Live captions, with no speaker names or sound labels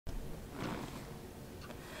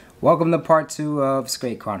Welcome to part 2 of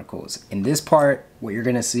Skate Chronicles. In this part, what you're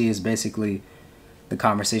going to see is basically the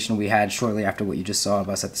conversation we had shortly after what you just saw of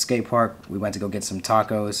us at the skate park. We went to go get some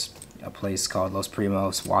tacos, a place called Los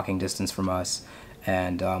Primos, walking distance from us.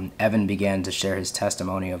 And Evan began to share his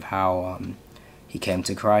testimony of how he came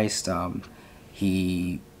to Christ.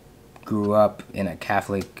 He grew up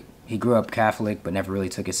Catholic, but never really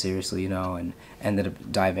took it seriously, you know, and ended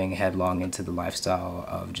up diving headlong into the lifestyle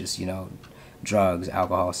of just, you know, drugs,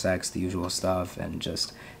 alcohol, sex, the usual stuff, and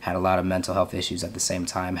just had a lot of mental health issues at the same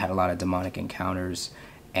time, had a lot of demonic encounters.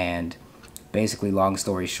 And basically, long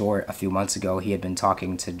story short, a few months ago, he had been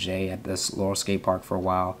talking to Jay at this Laurel skate park for a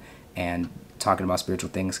while and talking about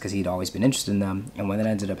spiritual things because he'd always been interested in them. And what that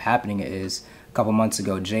ended up happening is a couple months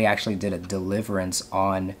ago, Jay actually did a deliverance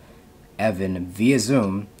on Evan via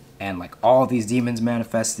Zoom, and like all these demons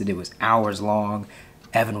manifested. It was hours long.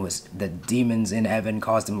 The demons in Evan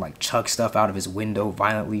caused him like chuck stuff out of his window,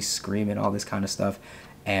 violently screaming, all this kind of stuff.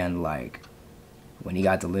 And like when he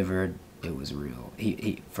got delivered, it was real.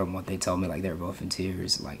 He from what they told me, like they were both in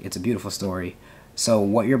tears. Like it's a beautiful story. So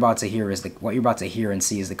what you're about to hear and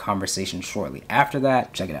see is the conversation shortly. After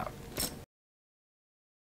that, check it out.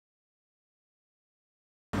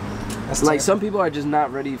 Like some people are just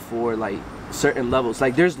not ready for like certain levels.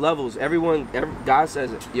 Like there's levels. God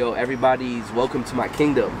says, yo, everybody's welcome to my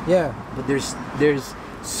kingdom. Yeah. But there's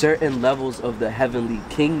certain levels of the heavenly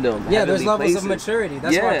kingdom. Yeah, there's levels places of maturity.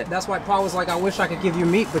 That's why Paul was like, I wish I could give you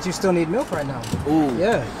meat, but you still need milk right now. Ooh.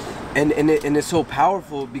 Yeah. And it's so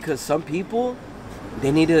powerful because some people,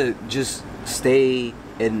 they need to just stay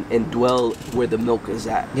and dwell where the milk is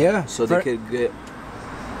at. Yeah. So they could get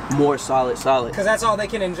more solid. Because that's all they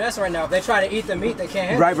can ingest right now. If they try to eat the meat, they can't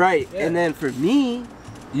handle it. Right. Yeah. And then for me,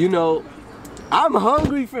 you know, I'm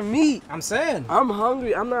hungry for meat. I'm saying. I'm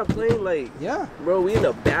hungry. I'm not playing like, yeah, bro, we in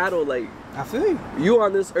a battle. Like, I feel you. You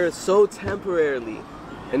on this earth so temporarily.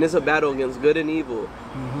 And it's a battle against good and evil.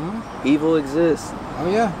 Mm-hmm. Evil exists.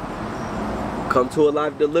 Oh, yeah. Come to a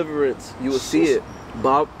live deliverance. You will see it.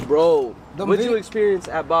 Bob, bro, what'd you experience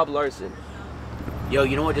at Bob Larson? Yo,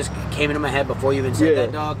 you know what just came into my head before you even said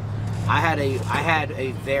that, dog? I had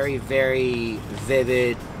a very, very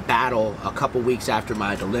vivid battle a couple weeks after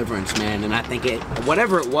my deliverance, man. And I think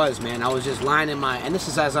whatever it was, man, I was just lying in my, and this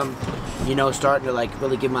is as I'm, you know, starting to like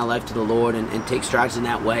really give my life to the Lord and take strides in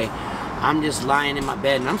that way. I'm just lying in my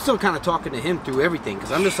bed, and I'm still kind of talking to him through everything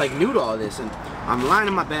because I'm just like new to all this, and I'm lying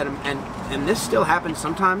in my bed, and this still happens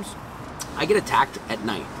sometimes. I get attacked at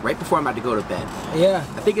night, right before I'm about to go to bed. Yeah.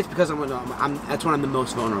 I think it's because that's when I'm the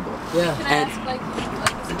most vulnerable. Yeah. Can I ask, like,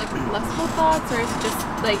 is it like lustful thoughts, or is it just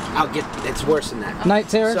like... it's worse than that. Night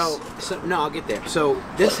terrors? No, I'll get there. So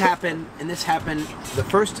this happened, the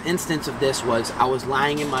first instance of this was I was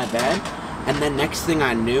lying in my bed, and then next thing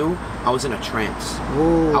I knew, I was in a trance.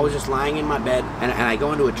 Ooh. I was just lying in my bed, and I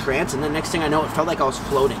go into a trance, and then next thing I know, it felt like I was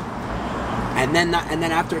floating. And then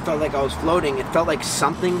after it felt like I was floating, it felt like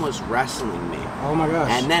something was wrestling me. Oh my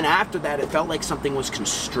gosh. And then after that, it felt like something was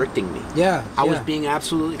constricting me. Yeah. I was being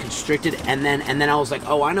absolutely constricted, and then I was like,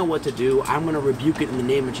 oh, I know what to do. I'm gonna rebuke it in the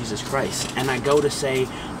name of Jesus Christ. And I go to say,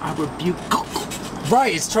 I rebuke.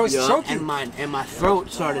 Right, it's choking. And my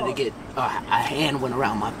throat started to get a hand went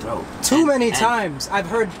around my throat. Too many times. I've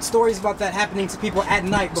heard stories about that happening to people at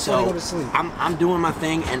night before they go to sleep. I'm doing my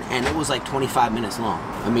thing, and it was like 25 minutes long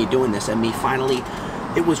of me doing this, and me finally.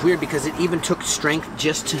 It was weird because it even took strength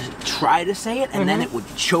just to try to say it, and then it would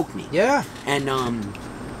choke me. Yeah. And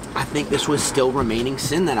I think this was still remaining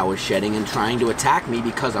sin that I was shedding and trying to attack me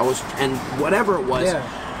because I was, and whatever it was,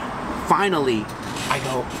 finally, I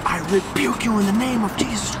go, I rebuke you in the name of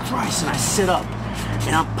Jesus Christ, and I sit up,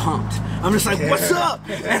 and I'm pumped. I'm just like, what's up?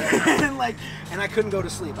 And I couldn't go to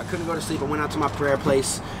sleep. I went out to my prayer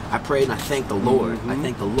place. I prayed and I thanked the Lord. I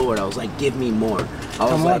thanked the Lord. I was like, give me more.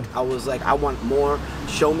 I was like, I want more.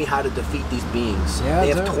 Show me how to defeat these beings. Yeah,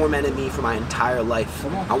 they have tormented me for my entire life.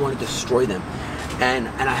 I want to destroy them. And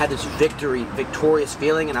I had this victorious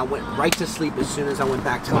feeling, and I went right to sleep as soon as I went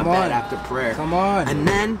back to my bed after prayer. Come on. And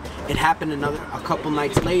then it happened a couple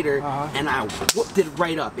nights later, and I whooped it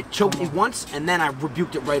right up. It choked me once, and then I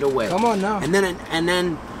rebuked it right away. Come on now. And then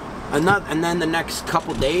the next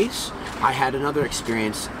couple days, I had another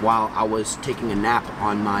experience while I was taking a nap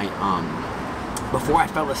on my before I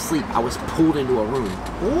fell asleep. I was pulled into a room.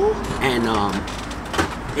 Ooh. And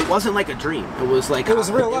it wasn't like a dream. It was like it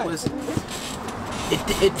was real life.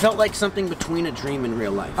 It felt like something between a dream and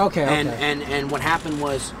real life. Okay. And what happened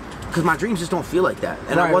was, because my dreams just don't feel like that,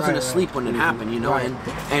 and I wasn't asleep when it happened, you know. And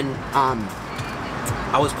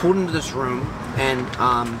I was pulled into this room, and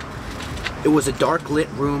it was a dark lit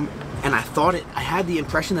room, and I had the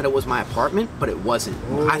impression that it was my apartment, but it wasn't.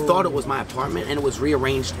 I thought it was my apartment, and it was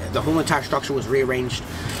rearranged. The whole entire structure was rearranged.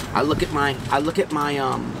 I look at my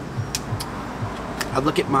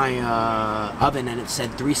oven, and it said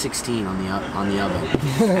 316 on the oven.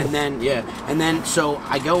 And then so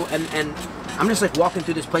I go and I'm just like walking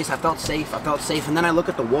through this place. I felt safe, and then I look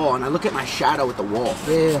at the wall, and I look at my shadow at the wall.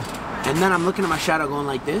 Yeah. And then I'm looking at my shadow going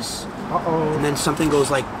like this. Uh-oh. And then something goes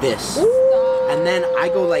like this. And then I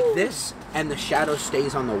go like this, and the shadow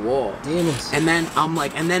stays on the wall. Demons. And then I'm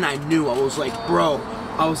like, and then I knew. I was like, bro.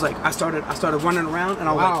 I was like, I started running around, and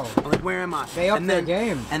I'm like, where am I? They up their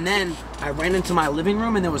game. And then I ran into my living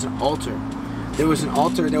room, and there was an altar. There was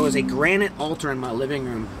a granite altar in my living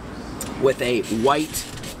room with a white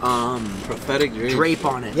prophetic drape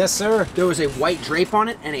on it. Yes, sir. There was a white drape on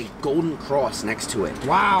it and a golden cross next to it.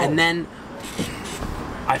 Wow. And then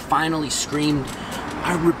I finally screamed,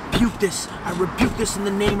 I rebuke this in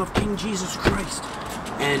the name of King Jesus Christ.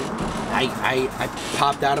 And I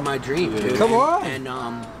popped out of my dream, dude. Come on. And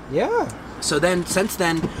yeah. so then, since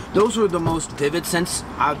then, those were the most vivid since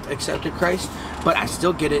I've accepted Christ, but I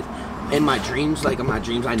still get it in my dreams. Like in my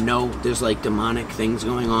dreams, I know there's like demonic things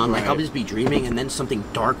going on. Like I'll just be dreaming, and then something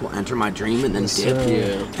dark will enter my dream and then dip.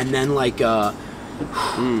 Yeah. And then like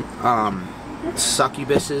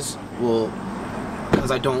succubuses will,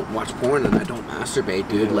 because I don't watch porn and I don't masturbate,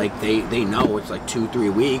 dude. Like they know it's like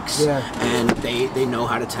 2-3 weeks, and they know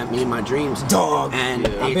how to tempt me in my dreams. Dog. And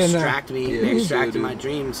they extract me. They extract in my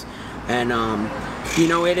dreams. And you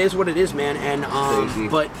know, it is what it is, man. And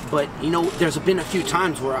but you know, there's been a few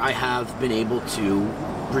times where I have been able to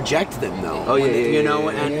reject them, though. Oh yeah, you know,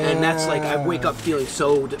 and that's like I wake up feeling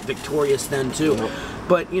so victorious then too.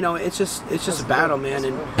 But you know, it's just a battle, man.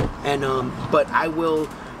 And but I will.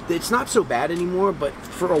 It's not so bad anymore, but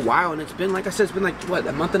for a while, and it's been, like I said, it's been like what,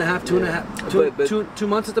 a month and a half, 2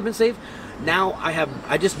 months since I've been saved. Now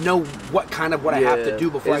I just know what I have to do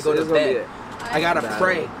before I go to bed. I gotta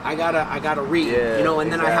pray. I gotta read. You know,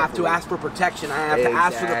 and then I have to ask for protection. I have to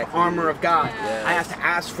ask for the armor of God. I have to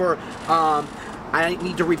ask for. I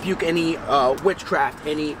need to rebuke any witchcraft,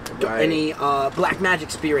 any black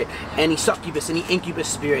magic spirit, any succubus, any incubus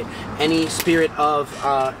spirit, any spirit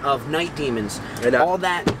of night demons, and all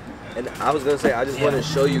that. And I was gonna say, I just want to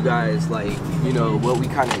show you guys, like, you know, what we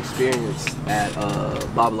kind of experienced at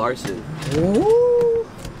Bob Larson.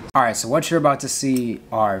 Alright, so what you're about to see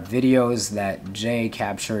are videos that Jay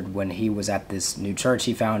captured when he was at this new church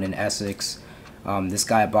he found in Essex. This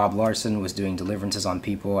guy, Bob Larson, was doing deliverances on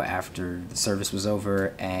people after the service was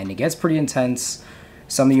over, and it gets pretty intense.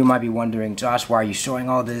 Some of you might be wondering, Josh, why are you showing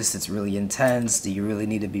all this? It's really intense. Do you really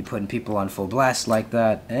need to be putting people on full blast like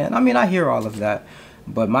that? And I mean, I hear all of that,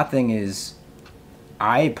 but my thing is,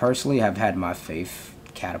 I personally have had my faith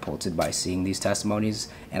catapulted by seeing these testimonies,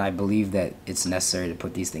 and I believe that it's necessary to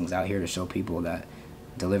put these things out here to show people that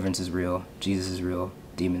deliverance is real, Jesus is real,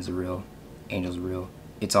 demons are real, angels are real,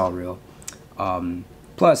 it's all real.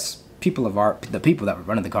 Plus, the people that were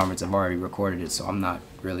running the conference have already recorded it, so I'm not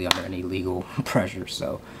really under any legal pressure.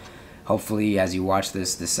 So hopefully, as you watch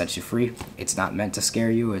this sets you free. It's not meant to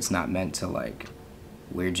scare you. It's not meant to like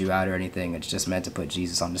weird you out or anything. It's just meant to put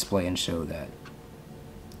Jesus on display and show that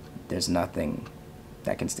there's nothing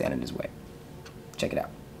that can stand in his way. Check it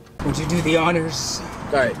out. Would you do the honors?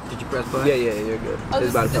 All right. Did you press play? Yeah, you're good. Oh,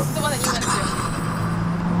 this is the one that you went to.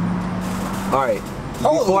 All right.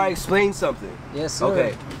 Before I explain something. Yes, sir.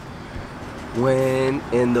 Okay. When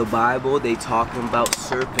in the Bible they talking about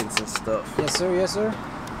serpents and stuff. Yes, sir. Yes, sir.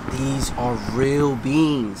 These are real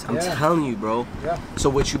beings. I'm telling you, bro. Yeah. So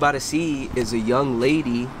what you about to see is a young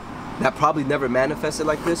lady that probably never manifested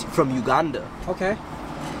like this from Uganda. Okay.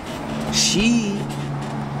 She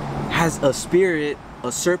has a spirit,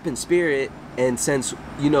 a serpent spirit, and since,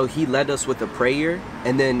 you know, he led us with a prayer,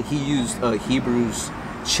 and then he used Hebrews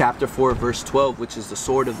chapter 4 verse 12, which is the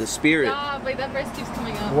sword of the spirit. Ah, but that verse keeps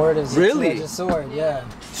coming up. Word is really a sword, yeah.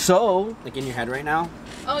 So Like in your head right now?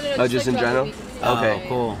 Oh no, just like in general? Okay,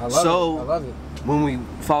 cool. I love So, it. I love it. when we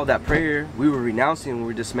followed that prayer, we were renouncing, we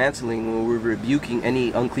were dismantling, we were rebuking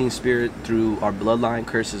any unclean spirit through our bloodline,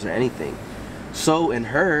 curses, or anything. So in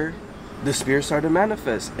her, the spirit started to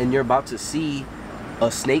manifest, and you're about to see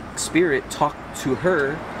a snake spirit talk to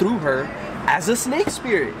her, through her, as a snake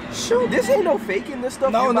spirit. Shoot, this ain't no faking this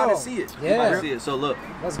stuff. No, You're about no. to see it. Yeah. You're about to see it. So look.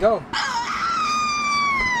 Let's go.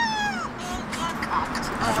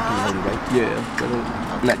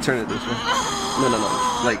 Yeah. Not turn it this way.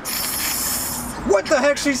 No. Like. What the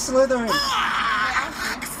heck? She's slithering.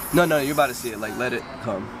 No. You're about to see it. Like, let it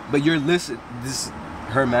come. But you're listening. This is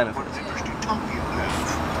her manifest.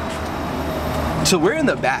 So we're in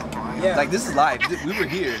the back. Yeah. Like, this is live. We were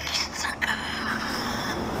here.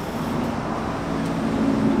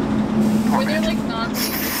 Were there like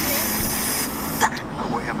non-believers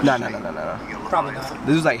No. Probably not.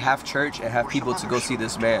 This was like half church and half people to go see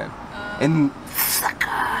this man. And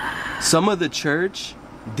some of the church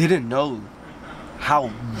didn't know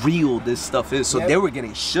how real this stuff is, so Yep. they were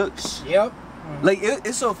getting shook. Yep. Like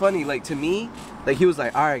it's so funny. Like to me, like he was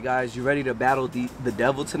like, "All right, guys, you ready to battle the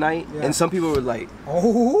devil tonight?" Yeah. And some people were like,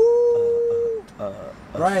 Oh.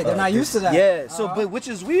 Right, they're not used to that. Yeah. So, but which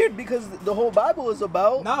is weird because the whole Bible is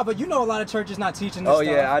about. Nah, but you know a lot of churches not teaching this Oh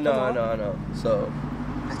stuff. yeah, I know. So.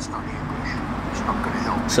 That's not English. It's not gonna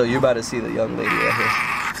help. So you're about to see the young lady right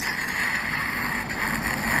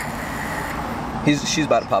here. She's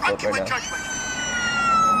about to pop up right now. Judgment.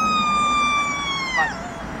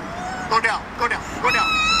 Go down. Go down. Go down. Go down.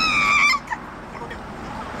 Go down.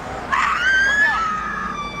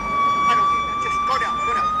 I don't need that. Just go down.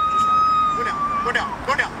 Go down. Just go down. Go down.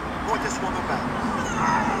 Go down. Go with this woman back.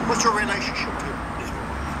 What's your relationship to this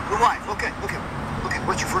woman? Your wife. Okay. Okay. Okay.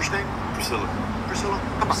 What's your first name? Priscilla. Priscilla?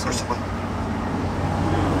 Come on, Priscilla.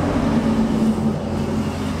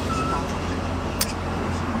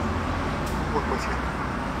 Work with you.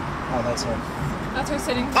 Oh, that's her. That's her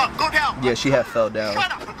sitting. Go down. Yeah, she had fell down.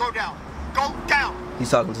 Shut up and go down. Go down. He's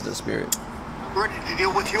talking to the spirit. I'm ready to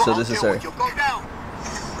deal with you. So I'll this is deal her. with you. Go down.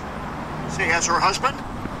 Say, as her husband?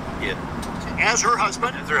 Yeah. As her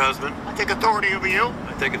husband? As her husband, I take authority over you.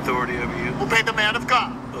 I take authority over you. Obey the man of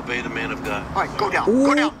God. Obey the man of God. All right, go down.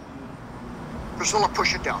 Go down. Priscilla,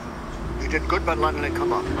 push it down. You did good by letting it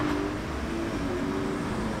come up.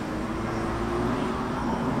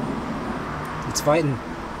 It's fighting.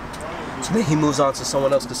 So then he moves on to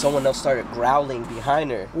someone else because someone else started growling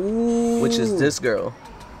behind her, Ooh. which is this girl.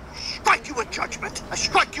 Strike you with judgment. I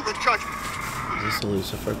strike you with judgment. Is this the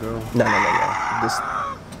Lucifer girl? No.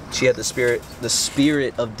 She had the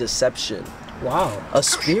spirit of deception. Wow. A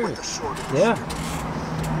Curse you with spirit. the sword of the Yeah.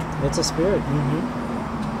 Spirit. It's a spirit. Mm-hmm.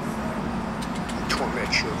 I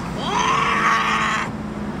torment you.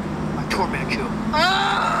 I torment you.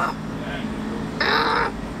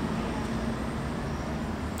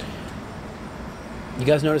 You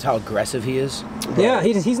guys notice how aggressive he is? Yeah,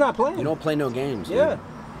 he's not playing. You don't play no games. dude. Yeah.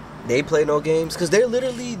 They play no games because they're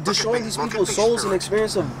literally destroying these people's souls and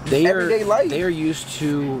experience of everyday life. They are used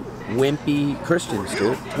to wimpy Christians,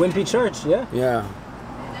 dude. Wimpy Church, yeah. Yeah.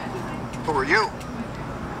 Who are you?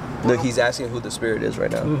 Look, he's asking who the spirit is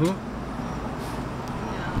right now. Mm-hmm.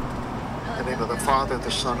 In the name of the Father,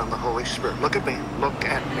 the Son, and the Holy Spirit. Look at me. Look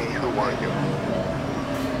at me. Who are you?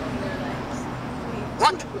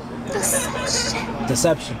 What?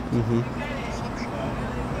 Deception. Mm-hmm.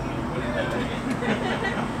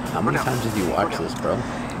 How many times did you watch this, bro?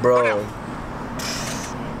 Bro,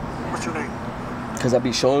 What's your name? because I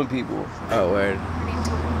be showing people. Oh, word.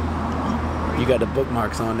 You got the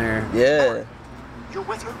bookmarks on there. Yeah. You're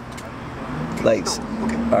with her? Like, No.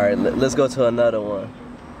 Okay. all right, let's go to another one.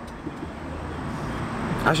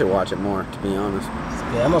 I should watch it more, to be honest.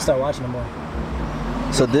 Yeah, I'm gonna start watching them more.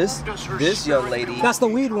 So this young lady. That's the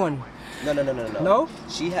weed one. No. No?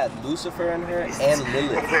 She had Lucifer in her and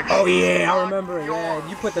Lilith. Oh yeah, I remember it. Yeah,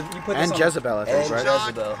 you put this And on- Jezebel, I think, And right?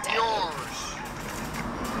 Jezebel. Yours.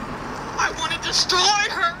 I want to destroy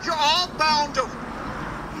her. You're all bound to.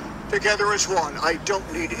 Together as one. I don't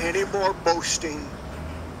need any more boasting.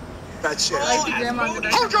 That's it. Like the grandma in the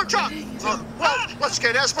back. Hold your tongue. Well, let's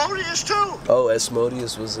get Asmodeus too. Oh,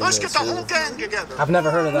 Asmodeus was in Let's there get the whole too. gang together. I've never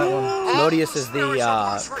heard of that one. Asmodeus is the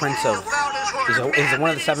prince of. He's one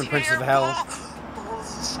of the 7 princes of hell,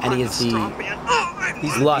 and he is the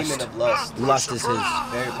He's Lust. the demon of lust. lust is his.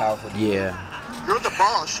 Very powerful. Yeah. You're the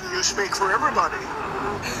boss. You speak for everybody.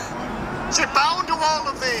 Say bound to all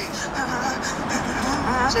of these.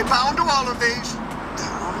 Say bound to all of these.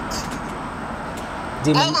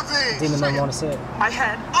 All of these. Demon don't want to say it. My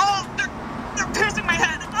head. Oh, they're piercing my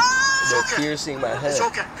head. They're okay. piercing my head. It's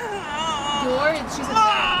okay. Yours, she said.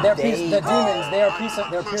 The demons,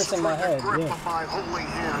 they're piercing my head. Grip Yeah. of my holy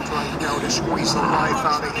hand right now to squeeze the life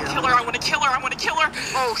out of Kill him. her. I want to kill her. I want to kill her.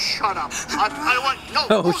 Oh, shut up. I want no.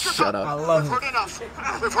 Oh, hold your shut tongue. up. I love We've it. heard enough.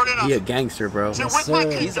 We've heard enough. He a gangster, bro. Say, Yes, with my sir.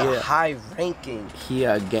 He's kingdom. a high-ranking He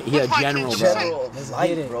a general, bro. general of Let's life,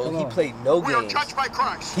 get it. bro. Come He on. played no We are games. judged by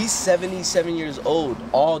Christ. He's 77 years old.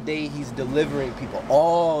 All day he's delivering people.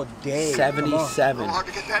 All day. 77. Hard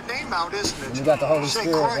to get that name out, isn't it? You got the Holy Say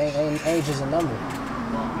Spirit. Christ. Ain't age is a number.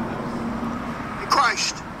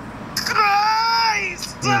 Christ.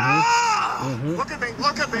 Christ. Ah! Mhm. Look at me.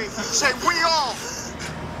 Look at me. Say we all.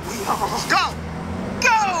 We all. Go.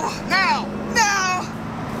 Go now. Now.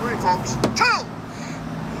 3 folks. 2.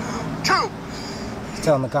 2. He's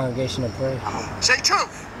telling the congregation to pray. Say 2.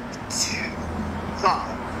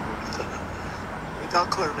 5. talk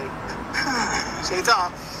clearly. Say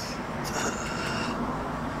talk.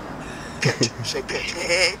 Pitch. Say pitch.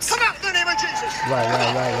 Come out in the name of Jesus.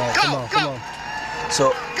 Right. Go, Come on, come on.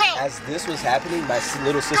 So Go. as this was happening, my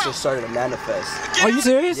little sister started to manifest. Are you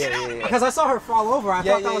serious? Yeah. Because I saw her fall over. I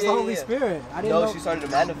thought that was the Holy yeah. Spirit. I didn't know. No, she started to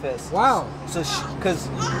manifest. Wow. So because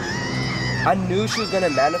I knew she was gonna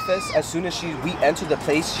manifest as soon as we entered the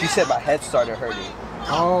place. She said my head started hurting.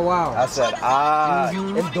 Oh wow. I said,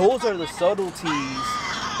 and those are the subtleties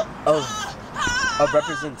of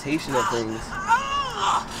representation of things.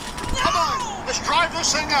 Come on, let's drive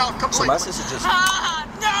this thing out So completely. my sister just,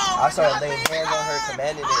 I started laying hands on her,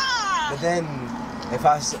 commanding it. But then, we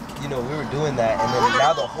were doing that, and then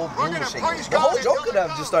now the whole room was shaking. The whole joke could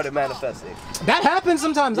have just started manifesting. That happens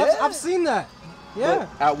sometimes. Yeah. I've seen that. Yeah.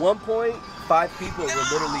 But at one point, 5 people were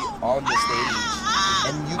literally on the stage,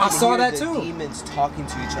 and you I could saw hear that the too. demons talking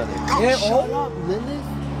to each other. Yeah. Shut up, Lilith.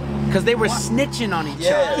 Because they were snitching on each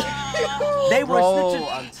other. They were Bro, snitching.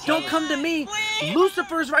 I'm Don't come to me.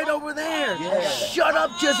 Lucifer's right over there. Yeah. Shut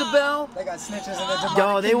up, Jezebel. They got snitches in the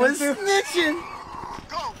Yo, they were snitching.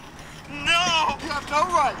 Go. No. You have no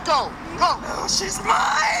right. Go. No, she's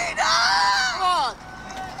mine. Come on.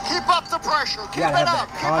 Keep up the pressure. Keep gotta it have up.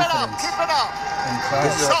 that Keep it up. confidence. Keep it up. In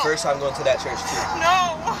This is Christ. our first time going to that church too.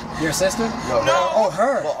 No. Your sister? No. Oh,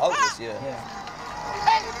 her. Well, all of us, yeah.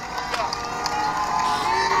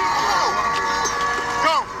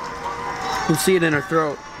 Go. You see it in her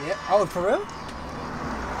throat. Yeah. Oh, for real?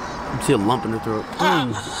 You see a lump in her throat. Go.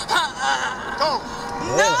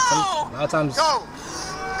 Yeah. A lot of times. Go.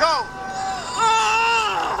 Go.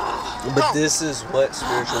 But this is what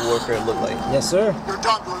spiritual warfare looked like. Yes, sir. You're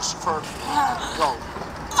done, Lucifer. Go.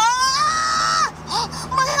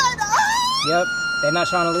 My head. Yep. They're not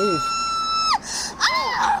trying to leave.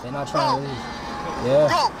 They're not trying to leave. Yeah.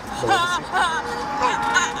 Go.